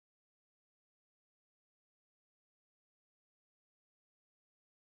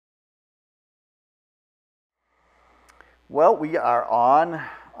Well, we are on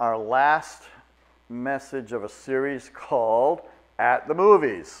our last message of a series called At the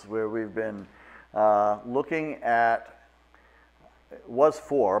Movies, where we've been looking at, it was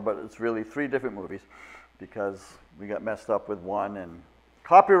 4, but it's really 3 different movies because we got messed up with one and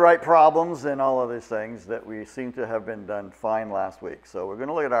copyright problems and all of these things that we seem to have been done fine last week. So we're going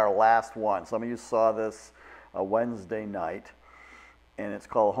to look at our last one. Some of you saw this Wednesday night, and it's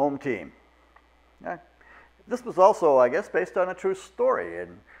called Home Team. Yeah. This was also, I guess, based on a true story,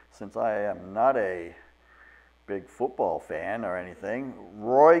 and since I am not a big football fan or anything,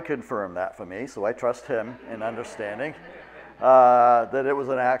 Roy confirmed that for me, so I trust him in understanding that it was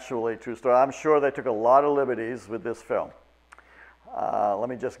an actually true story. I'm sure they took a lot of liberties with this film. Let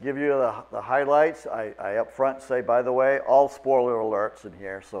me just give you the highlights. I up front say, by the way, all spoiler alerts in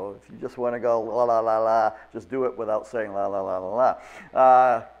here, so if you just want to go la la la la, just do it without saying la la la la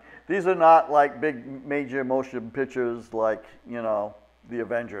la. These are not like big major motion pictures like, you know, the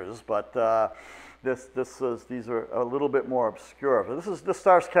Avengers, but these are a little bit more obscure. This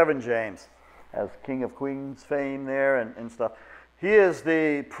stars Kevin James as King of Queens fame there and stuff. He is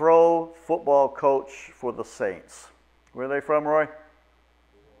the pro football coach for the Saints. Where are they from, Roy?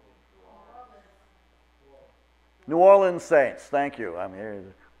 New Orleans Saints. Thank you. I'm here.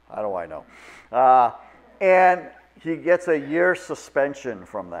 How do I know? And he gets a year suspension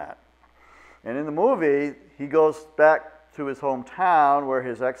from that. And in the movie, he goes back to his hometown where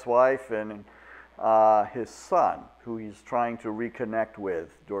his ex-wife and his son, who he's trying to reconnect with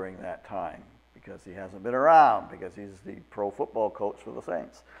during that time because he hasn't been around, because he's the pro football coach for the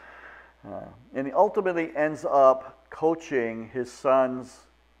Saints. And he ultimately ends up coaching his son's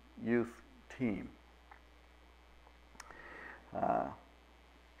youth team.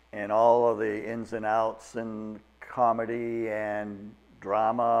 And all of the ins and outs and comedy and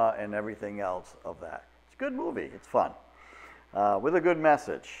drama and everything else of that. It's a good movie. It's fun. With a good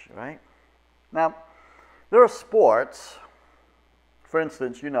message, right? Now, there are sports. For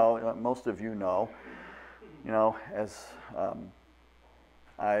instance, you know, most of you know, as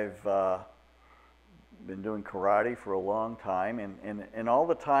I've been doing karate for a long time, and all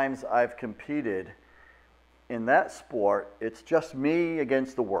the times I've competed in that sport, it's just me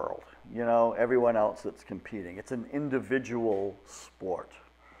against the world. You know, everyone else that's competing. It's an individual sport.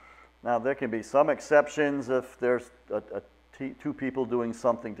 Now, there can be some exceptions if there's two people doing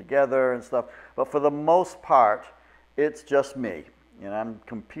something together and stuff, but for the most part, it's just me. And I'm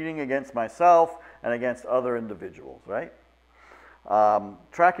competing against myself and against other individuals, right?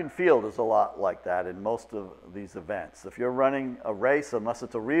 Track and field is a lot like that in most of these events. If you're running a race, unless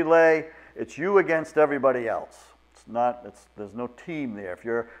it's a relay, it's you against everybody else. There's no team there. If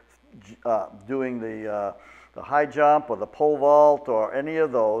you're doing the high jump or the pole vault or any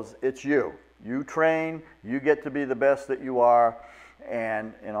of those, it's you. You train, you get to be the best that you are,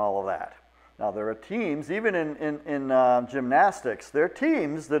 and all of that. Now, there are teams, even in gymnastics, there are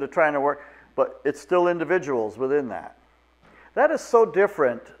teams that are trying to work, but it's still individuals within that. That is so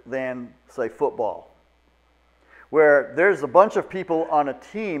different than, say, football, where there's a bunch of people on a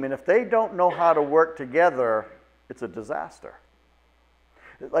team, and if they don't know how to work together, it's a disaster.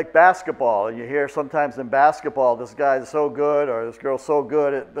 Like basketball, and you hear sometimes in basketball, this guy's so good or this girl's so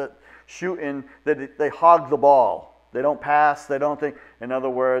good at shooting that they hog the ball. They don't pass, they don't think. In other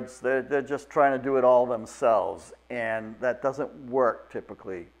words, they're just trying to do it all themselves, and that doesn't work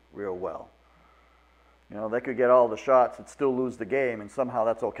typically real well. You know, they could get all the shots and still lose the game, and somehow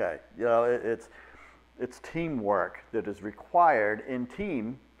that's okay. You know, it's teamwork that is required in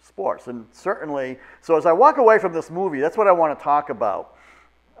team sports. And certainly, so as I walk away from this movie, that's what I want to talk about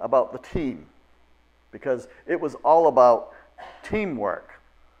the team, because it was all about teamwork.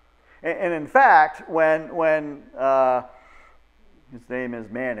 And in fact, when his name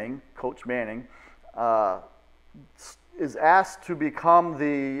is Manning, Coach Manning, is asked to become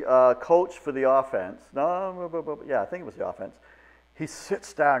the coach for the offense. I think it was the offense. He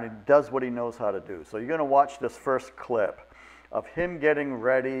sits down and does what he knows how to do. So you're going to watch this first clip of him getting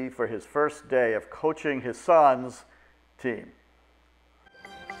ready for his first day of coaching his son's team.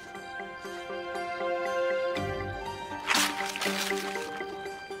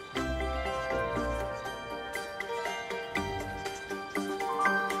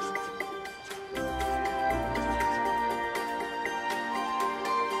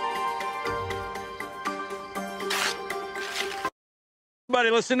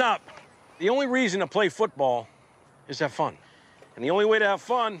 Everybody listen up. The only reason to play football is to have fun. And the only way to have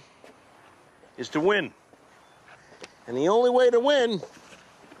fun is to win. And the only way to win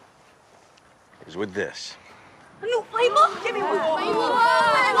is with this. A new playbook? Give me one.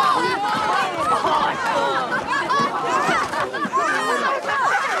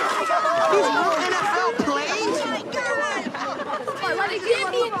 These NFL plays?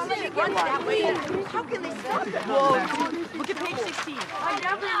 How can they stop it? Whoa, look at page 16.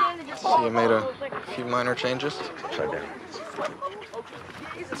 So you made a few minor changes? Upside down.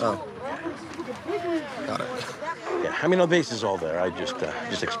 Oh. Got it. Yeah, I mean, the base is all there. I just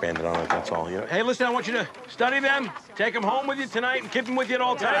expanded on it, that's all. You know. Hey, listen, I want you to study them, take them home with you tonight, and keep them with you at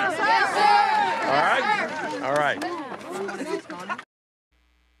all times. All right? All right.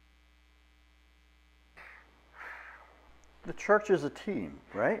 The church is a team,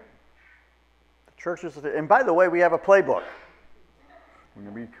 right? The church is a team. And by the way, we have a playbook.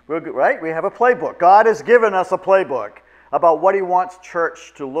 Right? We have a playbook. God has given us a playbook about what he wants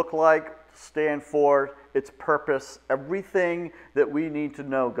church to look like, stand for, its purpose, everything that we need to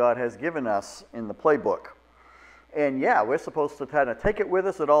know God has given us in the playbook. And yeah, we're supposed to kind of take it with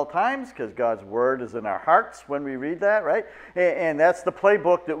us at all times because God's word is in our hearts when we read that, right? And that's the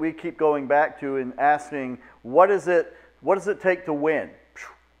playbook that we keep going back to and asking, what does it take to win?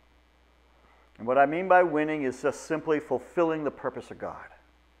 And what I mean by winning is just simply fulfilling the purpose of God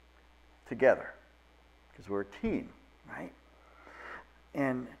together because we're a team, right?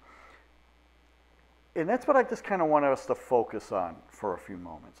 And that's what I just kind of want us to focus on for a few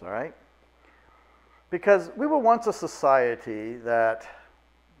moments, all right? Because we were once a society that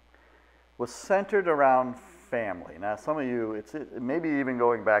was centered around family. Now, some of you, it may be even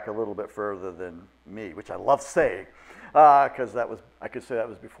going back a little bit further than me, which I love saying, because I could say that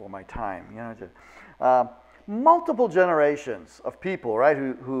was before my time. You know, multiple generations of people, right,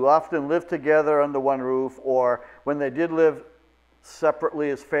 who often lived together under one roof, or when they did live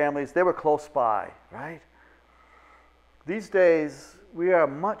separately as families, they were close by, right? These days, we are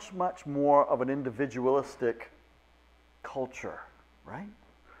much, much more of an individualistic culture, right?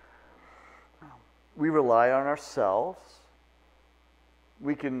 We rely on ourselves.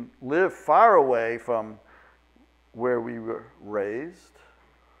 We can live far away from where we were raised.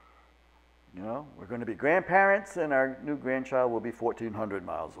 You know, we're going to be grandparents, and our new grandchild will be 1,400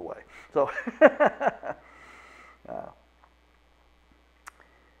 miles away. So,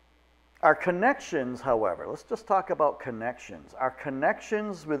 our connections, however, let's just talk about connections. Our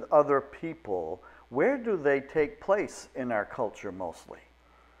connections with other people, where do they take place in our culture mostly?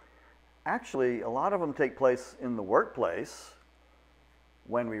 Actually, a lot of them take place in the workplace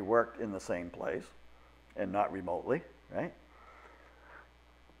when we worked in the same place and not remotely, right?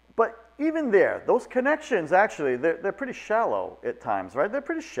 But even there, those connections actually, they're pretty shallow at times, right? They're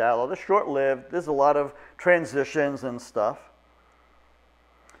pretty shallow, they're short-lived, there's a lot of transitions and stuff.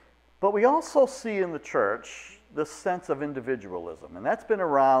 But we also see in the church this sense of individualism, and that's been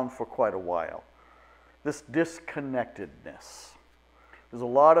around for quite a while, this disconnectedness. There's a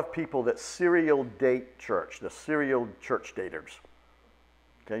lot of people that serial date church, the serial church daters.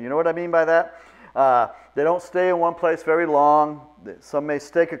 Okay, you know what I mean by that? They don't stay in one place very long. Some may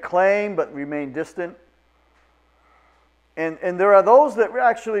stake a claim but remain distant. And there are those that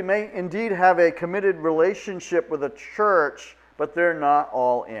actually may indeed have a committed relationship with a church, but they're not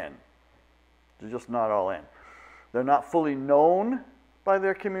all in. They're just not all in. They're not fully known by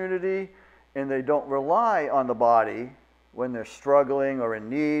their community, and they don't rely on the body when they're struggling or in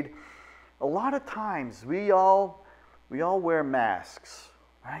need. A lot of times we all wear masks,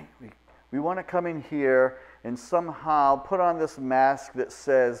 right? We want to come in here and somehow put on this mask that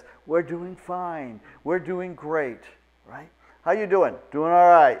says, we're doing fine, we're doing great, right? How you doing? Doing all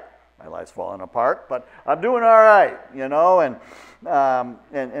right. My life's falling apart, but I'm doing all right, you know,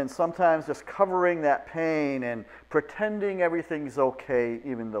 and sometimes just covering that pain and pretending everything's okay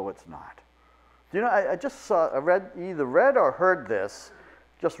even though it's not. You know, I just saw, either read or heard this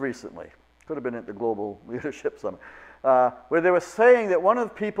just recently. Could have been at the Global Leadership Summit, where they were saying that one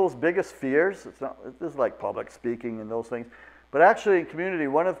of people's biggest fears, this is like public speaking and those things, but actually in community,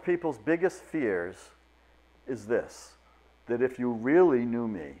 one of people's biggest fears is this, that if you really knew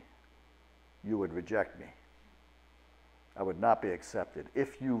me, you would reject me. I would not be accepted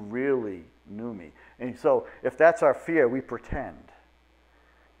if you really knew me. And so if that's our fear, we pretend.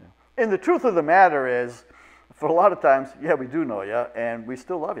 And the truth of the matter is, for a lot of times, yeah, we do know you, and we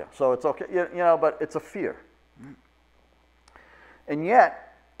still love you. So it's okay, you know, but it's a fear. And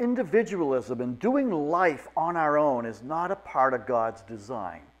yet, individualism and doing life on our own is not a part of God's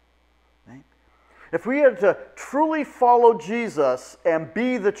design. Right? If we are to truly follow Jesus and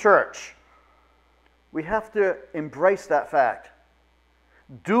be the church, we have to embrace that fact.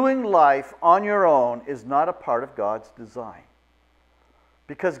 Doing life on your own is not a part of God's design.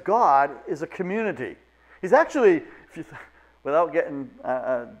 Because God is a community. He's actually, without getting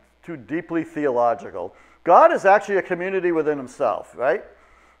too deeply theological, God is actually a community within himself, right?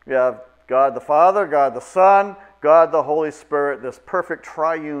 We have God the Father, God the Son, God the Holy Spirit, this perfect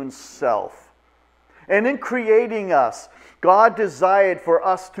triune self. And in creating us, God desired for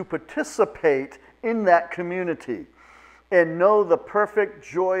us to participate in that community and know the perfect,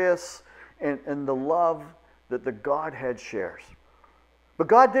 joyous, and the love that the Godhead shares. But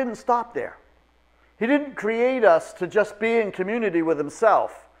God didn't stop there. He didn't create us to just be in community with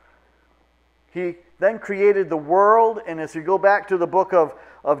himself. He then created the world, and as you go back to the book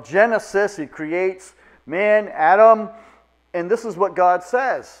of Genesis, he creates man, Adam, and this is what God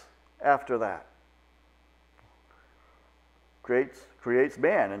says after that. Creates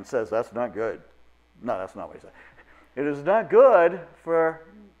man and says, that's not good. No, that's not what he said. It is not good for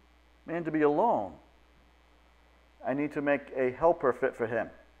man to be alone. I need to make a helper fit for him,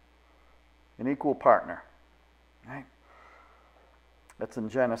 an equal partner. Right? That's in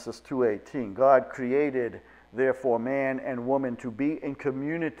Genesis 2:18. God created, therefore, man and woman to be in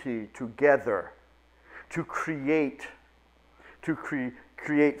community together, to create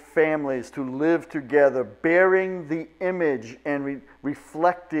families, to live together, bearing the image and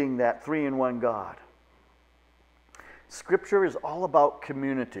reflecting that three-in-one God. Scripture is all about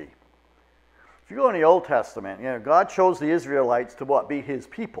community. If you go in the Old Testament, God chose the Israelites to what? Be his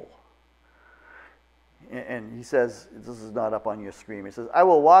people. And he says, this is not up on your screen, he says, I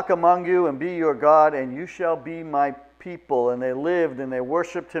will walk among you and be your God, and you shall be my people. And they lived and they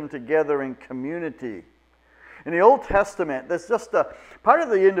worshiped him together in community. In the Old Testament, there's just a part of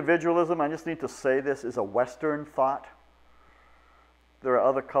the individualism, I just need to say this, is a Western thought. There are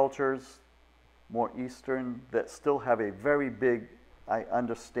other cultures, more Eastern, that still have a very big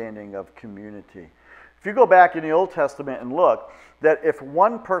understanding of community. If you go back in the Old Testament and look, that if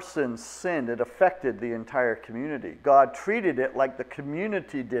one person sinned, it affected the entire community. God treated it like the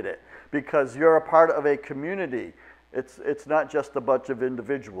community did it, because you're a part of a community. It's not just a bunch of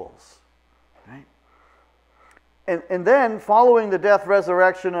individuals. Right? And then, following the death,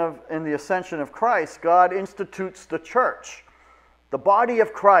 resurrection, and the ascension of Christ, God institutes the church, the body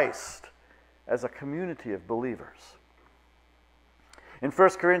of Christ, as a community of believers. In 1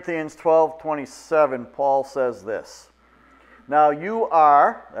 Corinthians 12:27, Paul says this, now you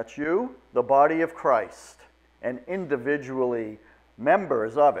are, that's you, the body of Christ, and individually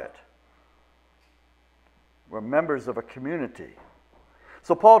members of it. We're members of a community.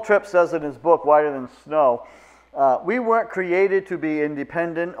 So Paul Tripp says in his book, Whiter Than Snow, we weren't created to be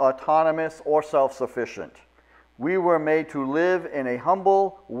independent, autonomous, or self-sufficient. We were made to live in a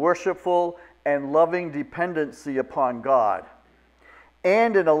humble, worshipful, and loving dependency upon God,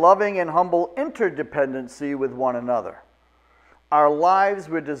 and in a loving and humble interdependency with one another. Our lives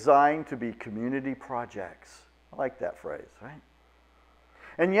were designed to be community projects. I like that phrase, right?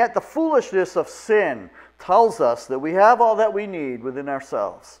 And yet the foolishness of sin tells us that we have all that we need within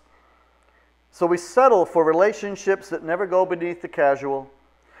ourselves. So we settle for relationships that never go beneath the casual.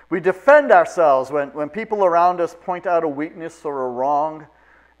 We defend ourselves when people around us point out a weakness or a wrong,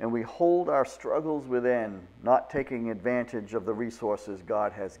 and we hold our struggles within, not taking advantage of the resources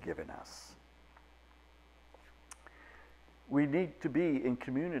God has given us. We need to be in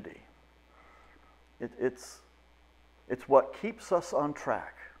community. It's what keeps us on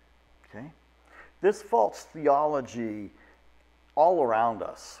track. Okay? There's false theology all around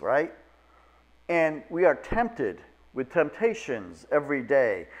us, right? And we are tempted with temptations every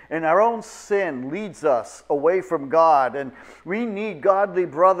day. And our own sin leads us away from God. And we need godly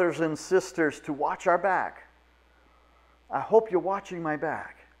brothers and sisters to watch our back. I hope you're watching my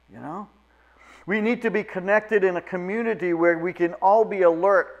back, you know? We need to be connected in a community where we can all be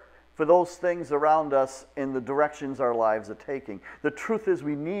alert for those things around us in the directions our lives are taking. The truth is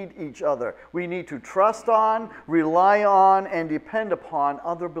we need each other. We need to trust on, rely on, and depend upon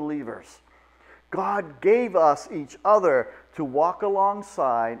other believers. God gave us each other to walk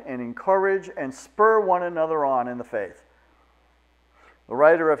alongside and encourage and spur one another on in the faith. The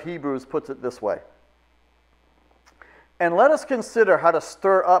writer of Hebrews puts it this way, and let us consider how to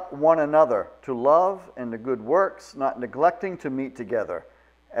stir up one another to love and to good works, not neglecting to meet together,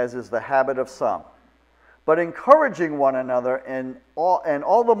 as is the habit of some, but encouraging one another, and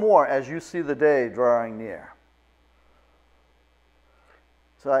all the more as you see the day drawing near.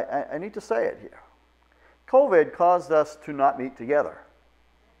 So I need to say it here. COVID caused us to not meet together.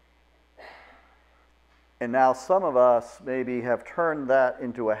 And now some of us maybe have turned that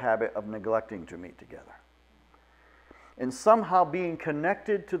into a habit of neglecting to meet together. And somehow being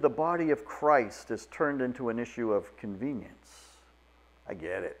connected to the body of Christ is turned into an issue of convenience. I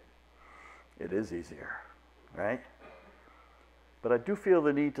get it. it is easier, right? But I do feel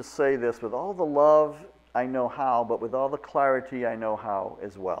the need to say this with all the love I know how, but with all the clarity I know how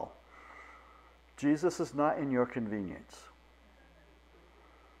as well. Jesus is not in your convenience.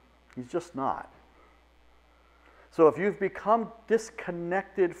 He's just not. So if you've become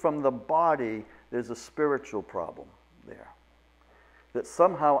disconnected from the body, there's a spiritual problem there. That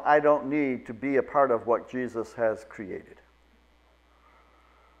somehow I don't need to be a part of what Jesus has created.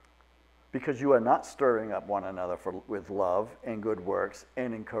 Because you are not stirring up one another with love and good works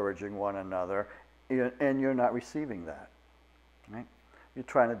and encouraging one another, and you're not receiving that. Right? You're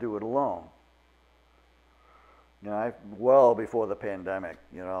trying to do it alone. You know, well before the pandemic,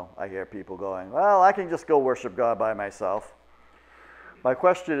 you know, I hear people going, well, I can just go worship God by myself. My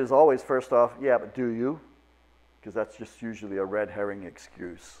question is always, first off, yeah, but do you? Because that's just usually a red herring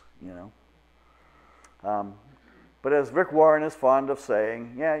excuse, you know. But as Rick Warren is fond of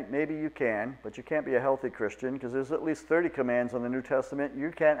saying, yeah, maybe you can, but you can't be a healthy Christian because there's at least 30 commands in the New Testament you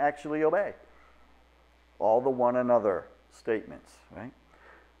can't actually obey. All the one another statements, right?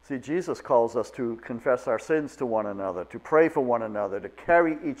 See, Jesus calls us to confess our sins to one another, to pray for one another, to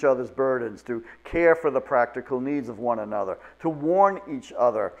carry each other's burdens, to care for the practical needs of one another, to warn each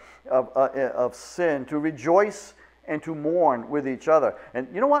other of sin, to rejoice and to mourn with each other. And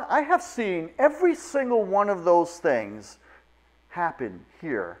you know what? I have seen every single one of those things happen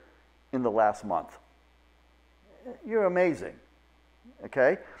here in the last month. You're amazing,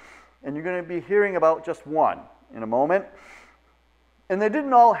 okay? And you're going to be hearing about just one in a moment. And they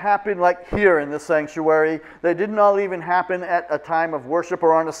didn't all happen like here in this sanctuary. They didn't all even happen at a time of worship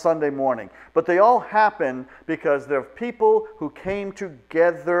or on a Sunday morning. But they all happen because they're people who came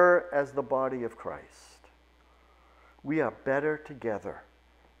together as the body of Christ. We are better together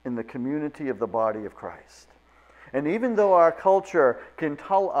in the community of the body of Christ. And even though our culture can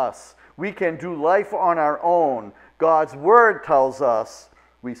tell us we can do life on our own, God's Word tells us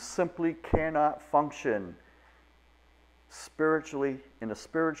we simply cannot function spiritually, in a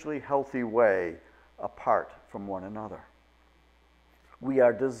spiritually healthy way, apart from one another. We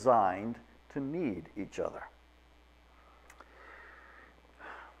are designed to need each other.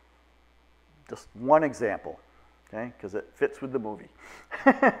 Just one example, okay, because it fits with the movie.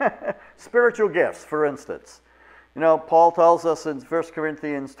 Spiritual gifts, for instance. You know, Paul tells us in 1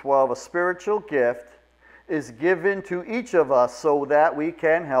 Corinthians 12, a spiritual gift is given to each of us so that we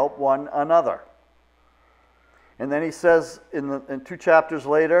can help one another. And then he says in 2 chapters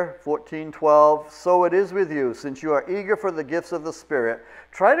later, 14:12, so it is with you, since you are eager for the gifts of the Spirit,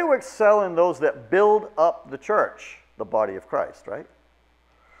 try to excel in those that build up the church, the body of Christ, right?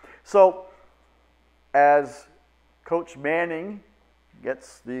 So as Coach Manning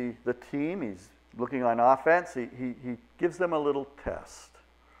gets the team, he's looking on offense, he gives them a little test.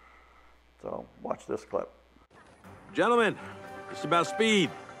 So watch this clip. Gentlemen, it's about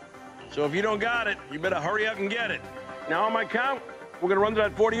speed. So if you don't got it, you better hurry up and get it. Now on my count, we're gonna run to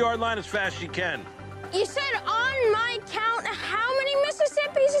that 40-yard line as fast as you can. You said on my count, how many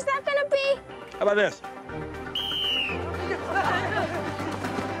Mississippis is that gonna be? How about this?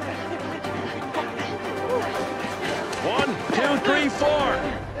 1, 2, 3,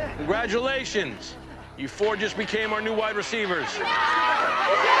 4. Congratulations. You 4 just became our new wide receivers.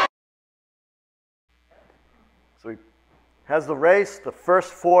 So he has the race, the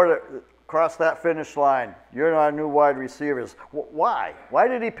first 4 to cross that finish line. You're our new wide receivers. Why? Why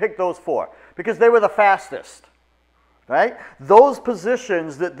did he pick those 4? Because they were the fastest, right? Those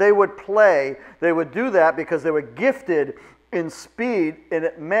positions that they would play, they would do that because they were gifted in speed, and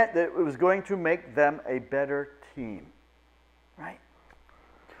it meant that it was going to make them a better team, right?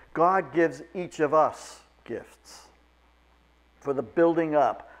 God gives each of us gifts for the building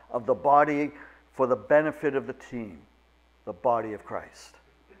up of the body, for the benefit of the team, the body of Christ.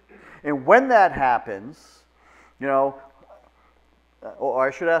 And when that happens, you know, or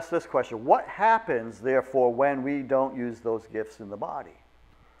I should ask this question, what happens, therefore, when we don't use those gifts in the body?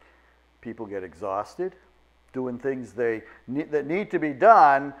 People get exhausted doing things that need to be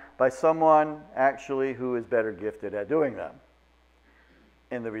done by someone actually who is better gifted at doing them.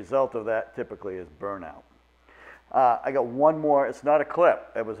 And the result of that typically is burnout. I got one more. It's not a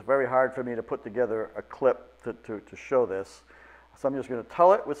clip. It was very hard for me to put together a clip to show this. So I'm just going to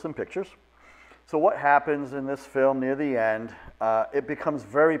tell it with some pictures. So what happens in this film near the end, it becomes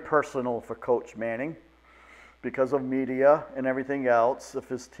very personal for Coach Manning because of media and everything else. If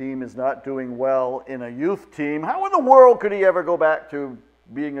his team is not doing well in a youth team, how in the world could he ever go back to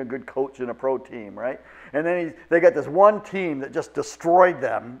being a good coach in a pro team, right? And then they got this one team that just destroyed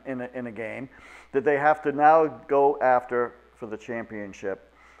them in a game that they have to now go after for the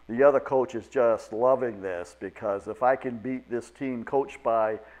championship. The other coach is just loving this because if I can beat this team coached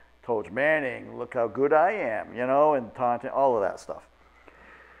by Coach Manning, look how good I am, you know, and taunting, all of that stuff.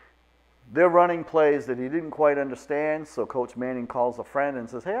 They're running plays that he didn't quite understand, so Coach Manning calls a friend and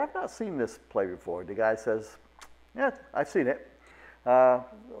says, hey, I've not seen this play before. The guy says, yeah, I've seen it.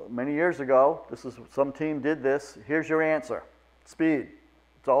 Many years ago, some team did this. Here's your answer. Speed.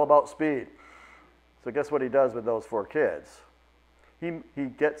 It's all about speed. So guess what he does with those 4 kids? He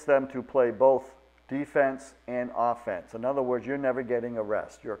gets them to play both defense and offense. In other words, you're never getting a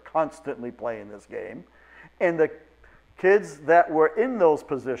rest. You're constantly playing this game. And the kids that were in those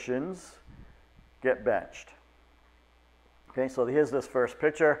positions get benched. Okay, so here's this first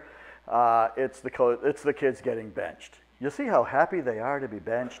picture. It's the kids getting benched. You see how happy they are to be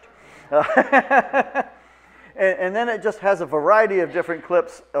benched? And then it just has a variety of different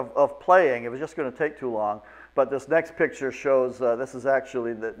clips of playing. It was just going to take too long. But this next picture shows, this is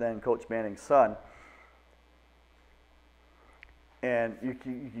actually then Coach Manning's son. And you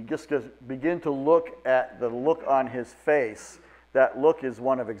can just begin to look at the look on his face. That look is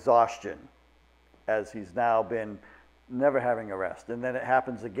one of exhaustion, as he's now been never having a rest. And then it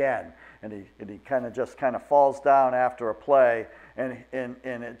happens again, and he kind of falls down after a play, and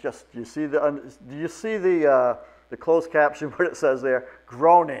it just, do you see the closed caption what it says there?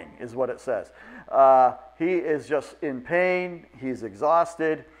 Groaning is what it says. He is just in pain. He's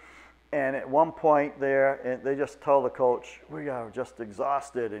exhausted. And at one point there, they just tell the coach, we are just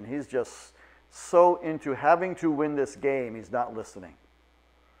exhausted. And he's just so into having to win this game, he's not listening.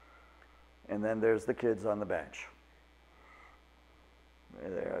 And then there's the kids on the bench.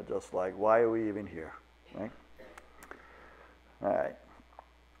 They're just like, why are we even here? Right? All right.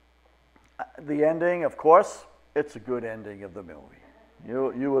 The ending, of course, it's a good ending of the movie.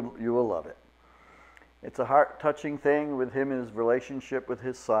 You will love it. It's a heart-touching thing with him and his relationship with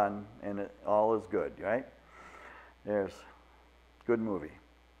his son, and it all is good, right? There's a good movie.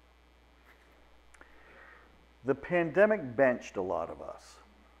 The pandemic benched a lot of us.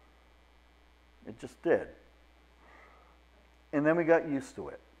 It just did. And then we got used to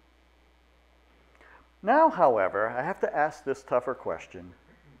it. Now, however, I have to ask this tougher question,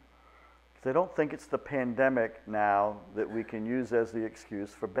 because I don't think it's the pandemic now that we can use as the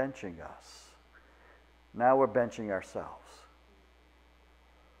excuse for benching us. Now we're benching ourselves.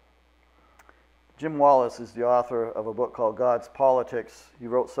 Jim Wallace is the author of a book called God's Politics. He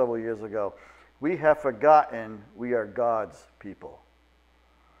wrote several years ago. We have forgotten we are God's people.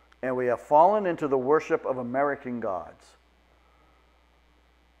 And we have fallen into the worship of American gods.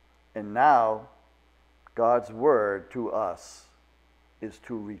 And now, God's word to us is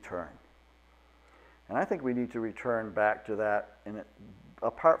to return. And I think we need to return back to that. And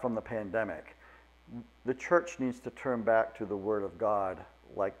apart from the pandemic, the church needs to turn back to the Word of God,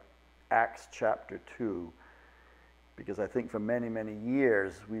 like Acts chapter 2, because I think for many, many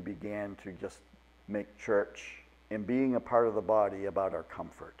years we began to just make church and being a part of the body about our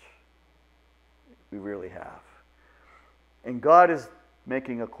comfort. We really have. And God is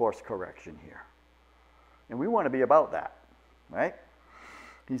making a course correction here. And we want to be about that, right?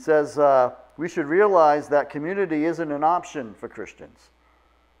 He says we should realize that community isn't an option for Christians.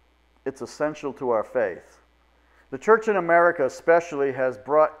 It's essential to our faith. The church in America especially has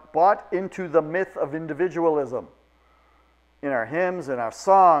bought into the myth of individualism. In our hymns, in our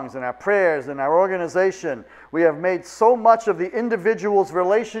songs, in our prayers, in our organization, we have made so much of the individual's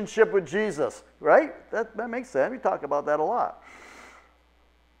relationship with Jesus, right? That makes sense. We talk about that a lot.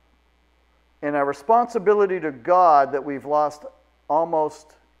 And our responsibility to God that we've lost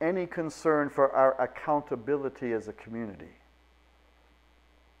almost any concern for our accountability as a community.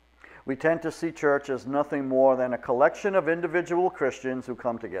 We tend to see church as nothing more than a collection of individual Christians who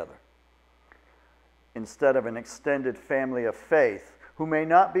come together, instead of an extended family of faith who may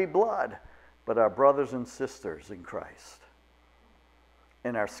not be blood, but are brothers and sisters in Christ.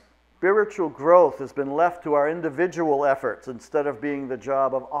 And our spiritual growth has been left to our individual efforts instead of being the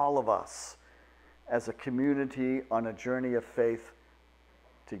job of all of us as a community on a journey of faith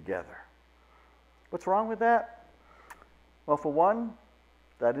together. What's wrong with that? Well, for one,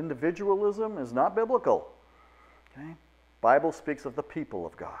 that individualism is not biblical. Okay? Bible speaks of the people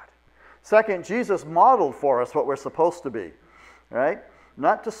of God. Second, Jesus modeled for us what we're supposed to be, right?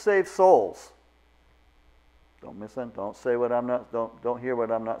 Not to save souls. Don't miss it. Don't say what I'm not. Don't hear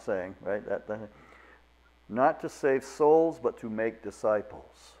what I'm not saying, right? Not to save souls, but to make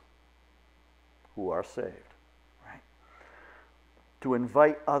disciples who are saved, right? To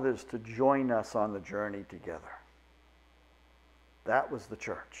invite others to join us on the journey together. That was the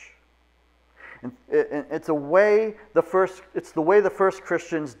church. And it's the way the first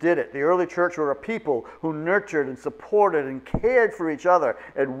Christians did it. The early church were a people who nurtured and supported and cared for each other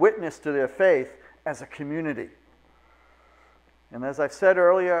and witnessed to their faith as a community. And as I've said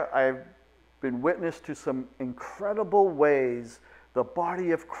earlier, I've been witness to some incredible ways the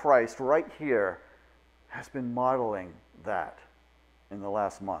body of Christ right here has been modeling that in the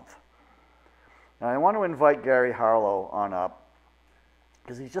last month. Now I want to invite Gary Harlow on up,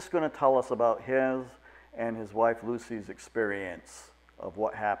 because he's just going to tell us about his and his wife Lucy's experience of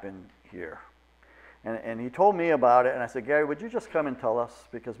what happened here. And he told me about it, and I said, Gary, would you just come and tell us,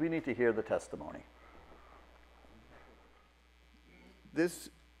 because we need to hear the testimony. This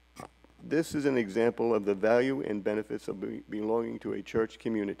is an example of the value and benefits of belonging to a church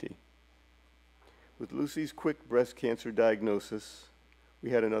community. With Lucy's quick breast cancer diagnosis,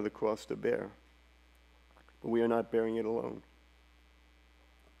 we had another cross to bear, but we are not bearing it alone.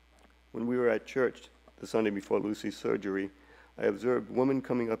 When we were at church the Sunday before Lucy's surgery, I observed women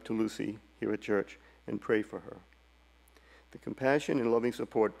coming up to Lucy here at church and pray for her. The compassion and loving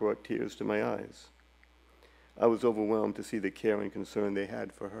support brought tears to my eyes. I was overwhelmed to see the care and concern they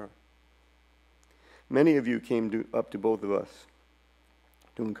had for her. Many of you came up to both of us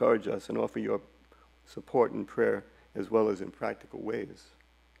to encourage us and offer your support and prayer, as well as in practical ways.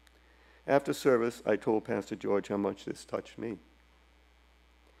 After service, I told Pastor George how much this touched me.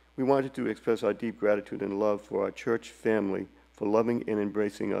 We wanted to express our deep gratitude and love for our church family for loving and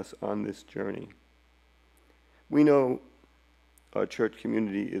embracing us on this journey. We know our church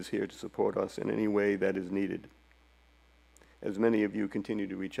community is here to support us in any way that is needed, as many of you continue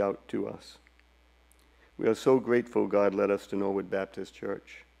to reach out to us. We are so grateful God led us to Norwood Baptist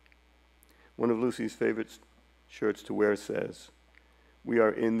Church. One of Lucy's favorite shirts to wear says, "We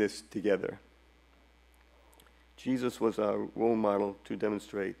are in this together." Jesus was our role model to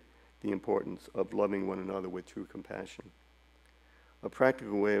demonstrate the importance of loving one another with true compassion. A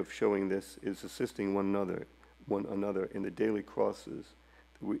practical way of showing this is assisting one another in the daily crosses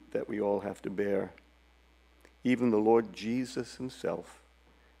that we all have to bear. Even the Lord Jesus himself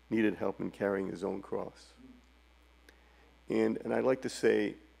needed help in carrying his own cross. And I'd like to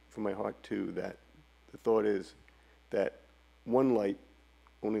say from my heart too that the thought is that one light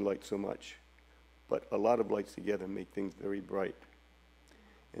only lights so much, but a lot of lights together make things very bright.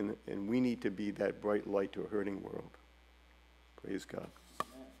 And we need to be that bright light to a hurting world. Praise God.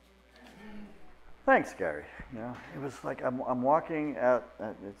 Thanks, Gary. You know, it was like I'm walking at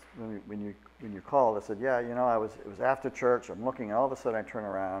it's when you called. I said, yeah, you know, it was after church. I'm looking, and all of a sudden I turn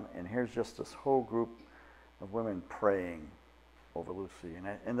around, and here's just this whole group of women praying over Lucy.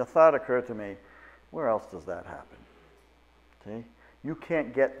 And the thought occurred to me, where else does that happen? See, you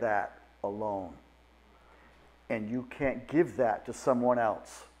can't get that alone, and you can't give that to someone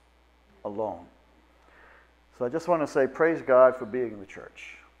else alone. So I just want to say, praise God for being in the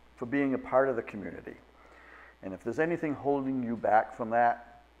church, for being a part of the community. And if there's anything holding you back from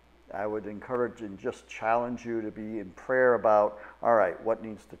that, I would encourage and just challenge you to be in prayer about, all right, what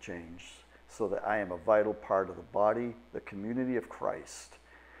needs to change so that I am a vital part of the body, the community of Christ,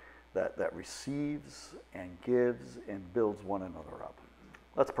 that receives and gives and builds one another up.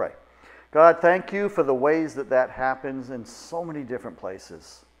 Let's pray. God, thank you for the ways that happens in so many different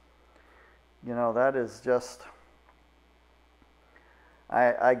places. You know, that is just,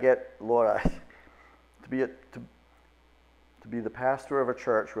 I get, Lord, to be the pastor of a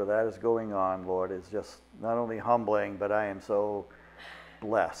church where that is going on, Lord, is just not only humbling, but I am so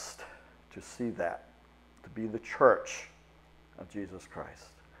blessed to see that, to be the church of Jesus Christ.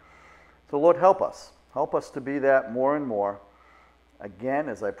 So Lord, help us. Help us to be that more and more. Again,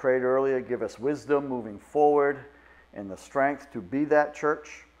 as I prayed earlier, give us wisdom moving forward and the strength to be that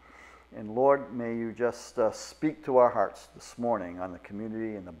church. And Lord, may you just speak to our hearts this morning on the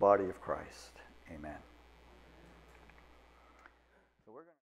community and the body of Christ. Amen.